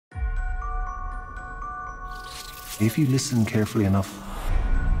If you listen carefully enough,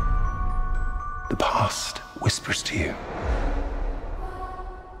 the past whispers to you.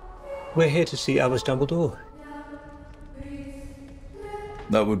 We're here to see Albus Dumbledore.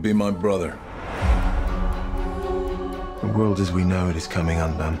 That would be my brother. The world as we know it is coming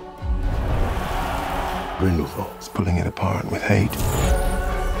undone. Grindelwald is pulling it apart with hate.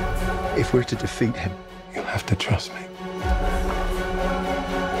 If we're to defeat him, you'll have to trust me.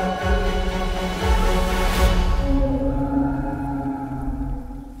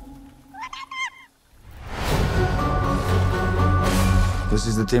 This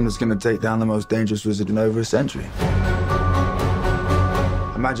is the team that's going to take down the most dangerous wizard in over a century.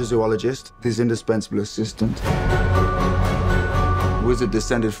 A magizoölogist, his indispensable assistant. A wizard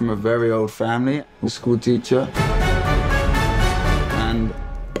descended from a very old family, a school teacher, and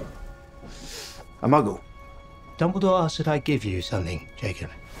a muggle. Dumbledore asked that I give you something, Jacob.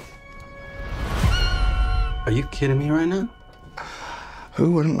 Are you kidding me right now?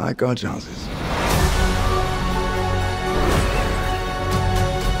 Who wouldn't like our chances?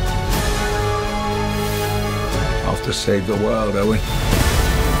 Off to save the world, are we?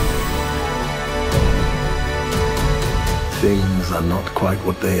 Things are not quite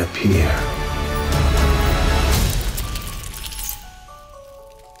what they appear.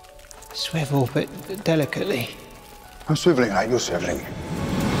 Swivel, but delicately. I'm swiveling like you're swiveling.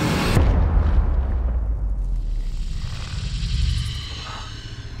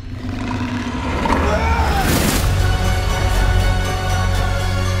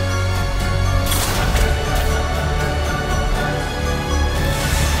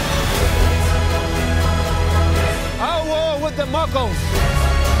 The Muggles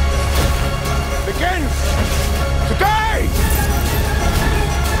begins today!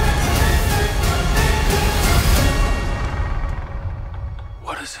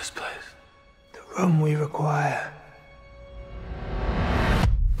 What is this place? The room we require.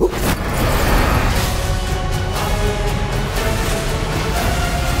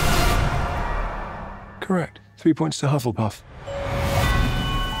 Correct. 3 points to Hufflepuff.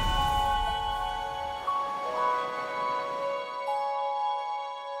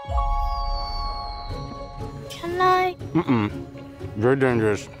 Can I? Very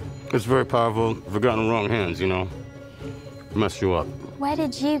dangerous. It's very powerful. If it got in the wrong hands, you know, mess you up. Where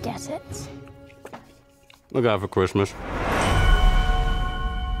did you get it? I got it for Christmas.